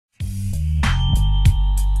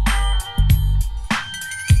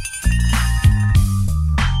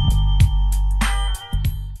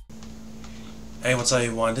what's up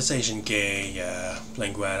everyone, this is AznKei,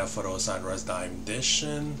 playing GTA San Andreas Dime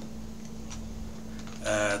Edition.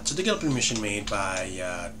 It's a development mission made by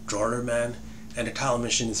DYOM, and the title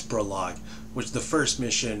mission is Prologue, which is the first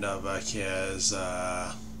mission of his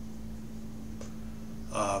GTA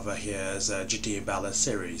Ballas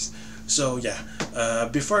series. So yeah,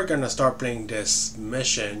 before you're gonna start playing this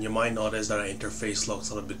mission, you might notice that the interface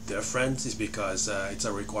looks a little bit different. It's because it's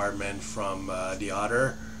a requirement from the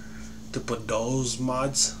author to put those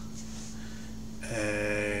mods.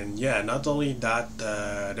 And yeah, not only that,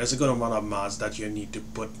 there's a good amount of mods that you need to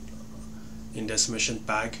put in this mission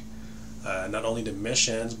pack. Not only the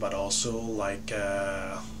missions, but also like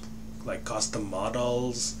custom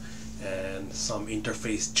models and some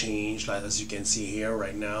interface change, like as you can see here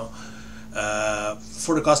right now.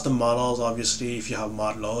 For the custom models, obviously, if you have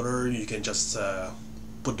mod loader, you can just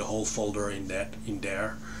put the whole folder in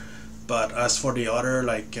there. But as for the other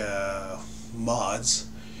mods,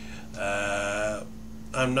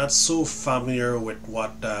 I'm not so familiar with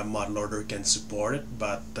what mod loader can support it,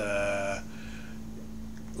 but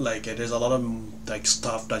there's a lot of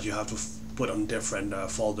stuff that you have to put on different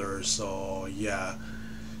folders. So yeah,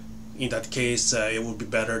 in that case, it would be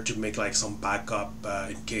better to make some backup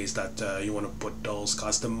in case that you want to put those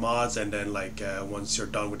custom mods, and then once you're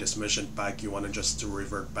done with this mission pack, you want to just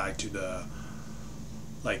revert back to the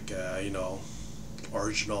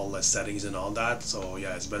original settings and all that. So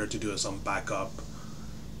yeah, it's better to do some backup.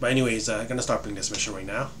 But anyways, I'm gonna start playing this mission right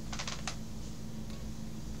now.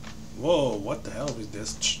 Whoa, what the hell is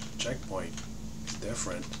this checkpoint? It's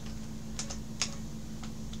different.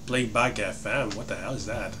 Playback FM, what the hell is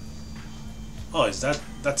that? Oh,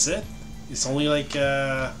 that's it? It's only like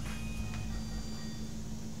a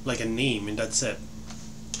name, and that's it.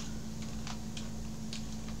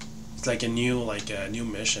 It's like a new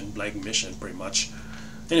mission, blank mission, pretty much.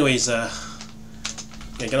 Anyways, I'm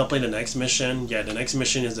gonna play the next mission. Yeah, the next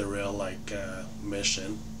mission is a real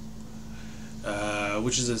mission,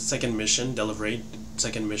 which is the second mission, delivery,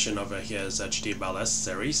 second mission of his GTA Ballas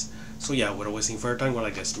series. So yeah, without wasting further time, we'll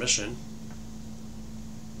this mission.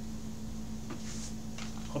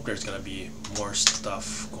 Hope there's gonna be more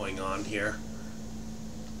stuff going on here.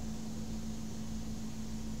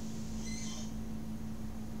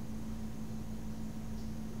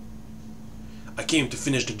 I came to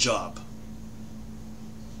finish the job.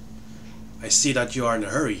 I see that you are in a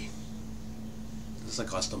hurry. This is a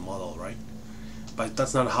custom model, right? But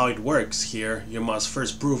that's not how it works here. You must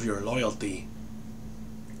first prove your loyalty.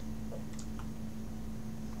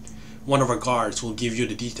 One of our guards will give you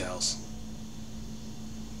the details.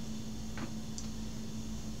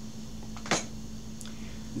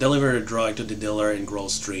 Deliver the drug to the dealer in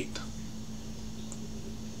Grove Street.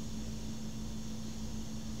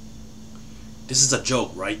 This is a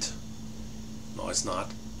joke, right? No, it's not.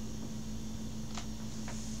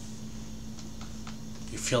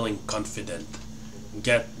 You're feeling confident.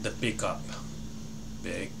 Get the pickup.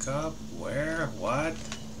 Pickup? Where? What?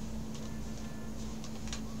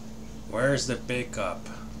 Where's the pickup?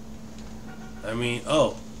 I mean,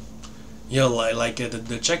 oh. Yo,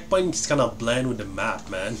 the checkpoint is kind of blend with the map,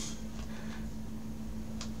 man.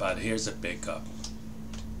 But here's the pickup.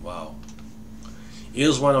 Wow.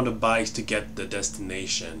 Use one of the bikes to get the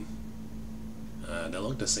destination. They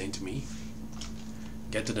look the same to me.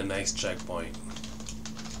 Get to the next checkpoint.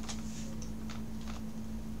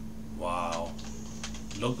 Wow.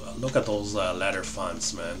 Look at those leather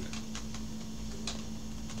fonts, man.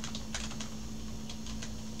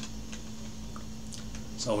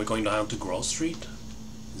 So we're going down to Grove Street?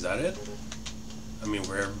 Is that it? I mean,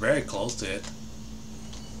 we're very close to it.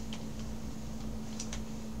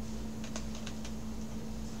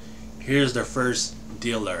 Here's the first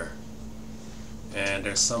dealer, and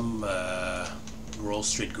there's some Grove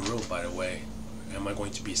Street group, by the way. Am I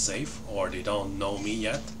going to be safe, or they don't know me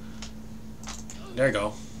yet? There you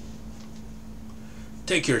go.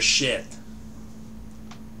 Take your shit.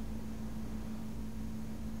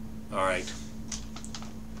 Alright.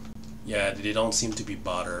 Yeah, they don't seem to be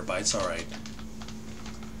bothered, but it's alright.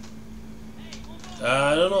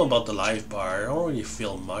 I don't know about the live bar. I don't really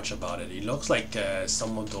feel much about it. It looks like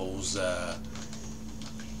some of those,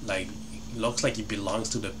 looks like it belongs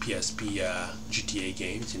to the PSP GTA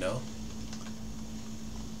games, you know?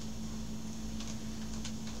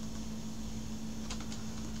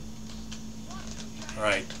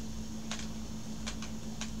 Alright.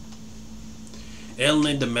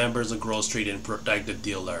 Eliminate the members of Grove Street and protect the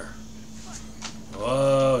dealer.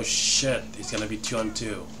 Oh shit, it's gonna be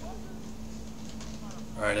 2-on-2.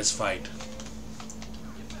 Alright, let's fight.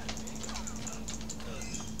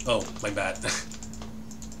 Oh, my bad.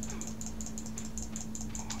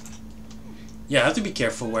 Yeah, I have to be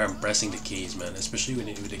careful where I'm pressing the keys, man, especially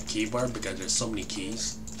with the keyboard because there's so many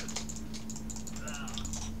keys.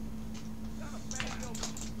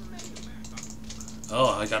 Oh,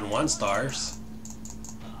 I got 1 stars.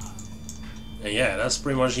 And yeah, that's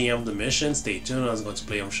pretty much the end of the mission. Stay tuned, I was going to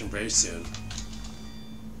play a mission very soon.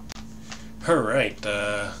 Alright,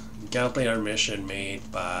 gotta play our mission made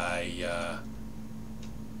by,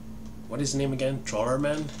 what is his name again?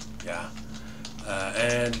 Trollerman? Yeah.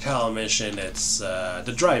 And the title mission, it's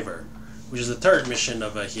The Driver, which is the 3rd mission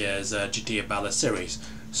of his GTA Ballas series.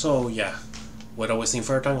 So yeah, without wasting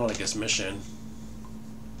further time, I'll like this mission.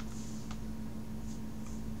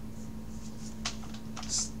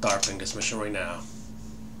 Start playing this mission right now.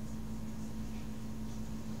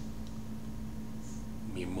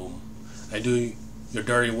 Mimoun. I do your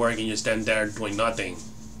dirty work and you stand there doing nothing.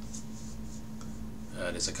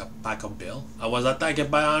 There's a backup bill. I was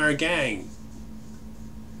attacked by our gang.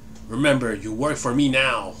 Remember, you work for me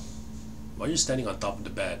now. Why are you standing on top of the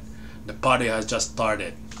bed? The party has just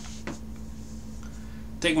started.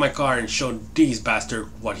 Take my car and show these bastards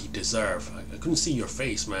what he deserves. I couldn't see your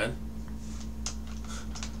face, man.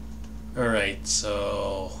 Alright,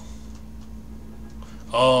 so...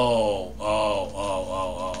 Oh,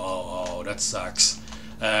 that sucks.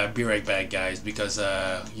 Be right back, guys, because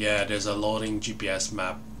yeah, there's a loading GPS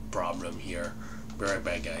map problem here. Be right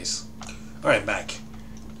back, guys. Alright, back.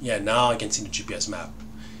 Yeah, now I can see the GPS map.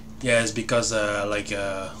 Yeah, it's because like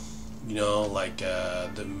you know, like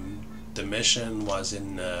the mission was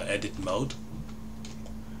in edit mode,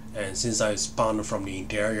 and since I spawned from the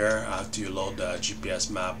interior, I have to load the GPS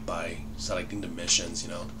map by selecting the missions, you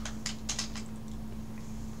know.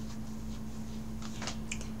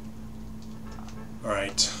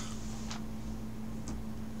 Alright.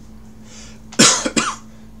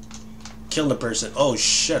 Kill the person. Oh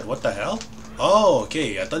shit, what the hell? Oh,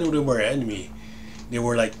 okay, I thought they were an enemy. They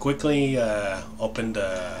were like quickly opened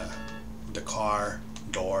the car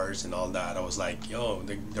doors and all that. I was like, yo,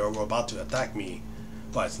 they were about to attack me.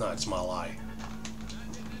 But it's not, it's my lie.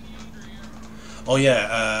 Oh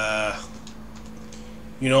yeah,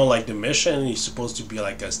 you know, like the mission is supposed to be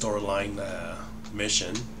like a storyline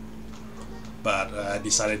mission. But I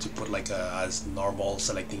decided to put like as normal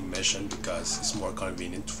selecting mission because it's more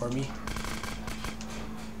convenient for me.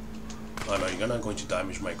 Oh no, you're not going to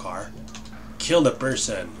damage my car. Kill the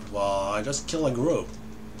person. Well, I just kill a group.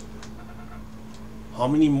 How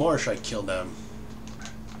many more should I kill them?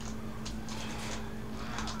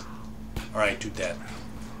 Alright, 2 dead.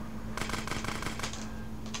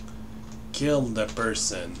 Kill the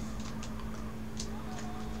person.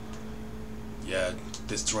 Yeah,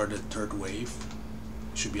 destroy the 3rd wave.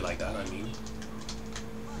 Should be like that, I mean.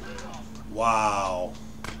 Wow.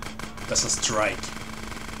 That's a strike.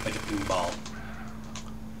 Like a pinball.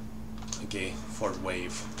 Okay, 4th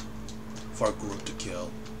wave. 4th group to kill.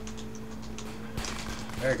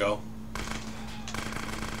 There you go.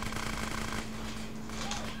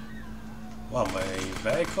 Wow, my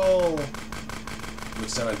vehicle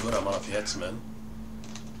looks at a good amount of hits, man.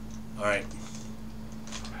 Alright.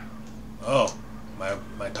 Oh,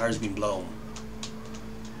 my tire's been blown.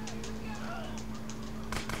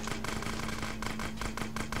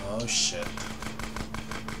 Oh shit.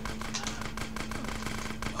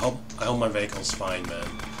 I hope my vehicle's fine, man.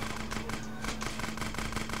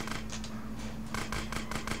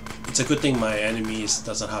 It's a good thing my enemies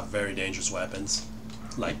doesn't have very dangerous weapons,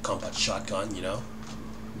 like combat shotgun, you know?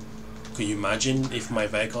 Could you imagine if my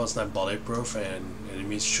vehicle is not bulletproof and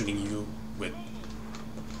enemies shooting you with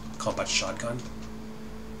combat shotgun?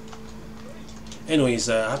 Anyways,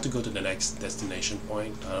 I have to go to the next destination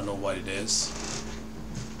point. I don't know what it is.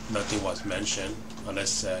 Nothing was mentioned,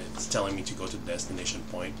 unless it's telling me to go to the destination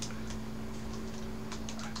point.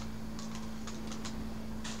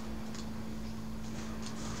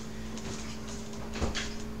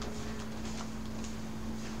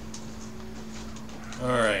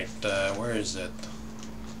 Alright, where is it?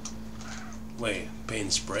 Wait,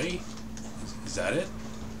 paint spray? Is that it?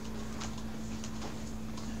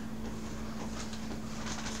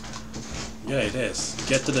 Yeah, it is.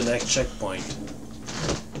 Get to the next checkpoint.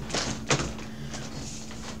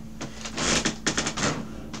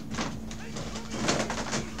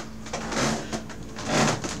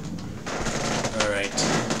 Alright.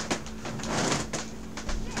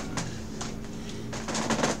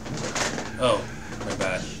 Oh, my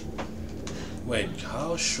bad. Wait,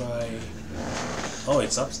 how should I... Oh,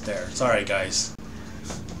 it's upstairs. Sorry, guys.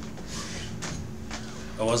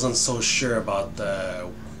 I wasn't so sure about the...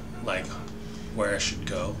 like... where I should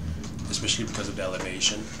go, especially because of the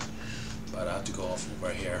elevation, but I have to go off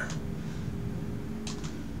over here.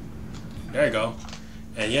 There you go.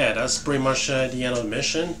 And yeah, that's pretty much the end of the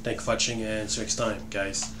mission. Thank you for watching and see you next time,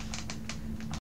 guys.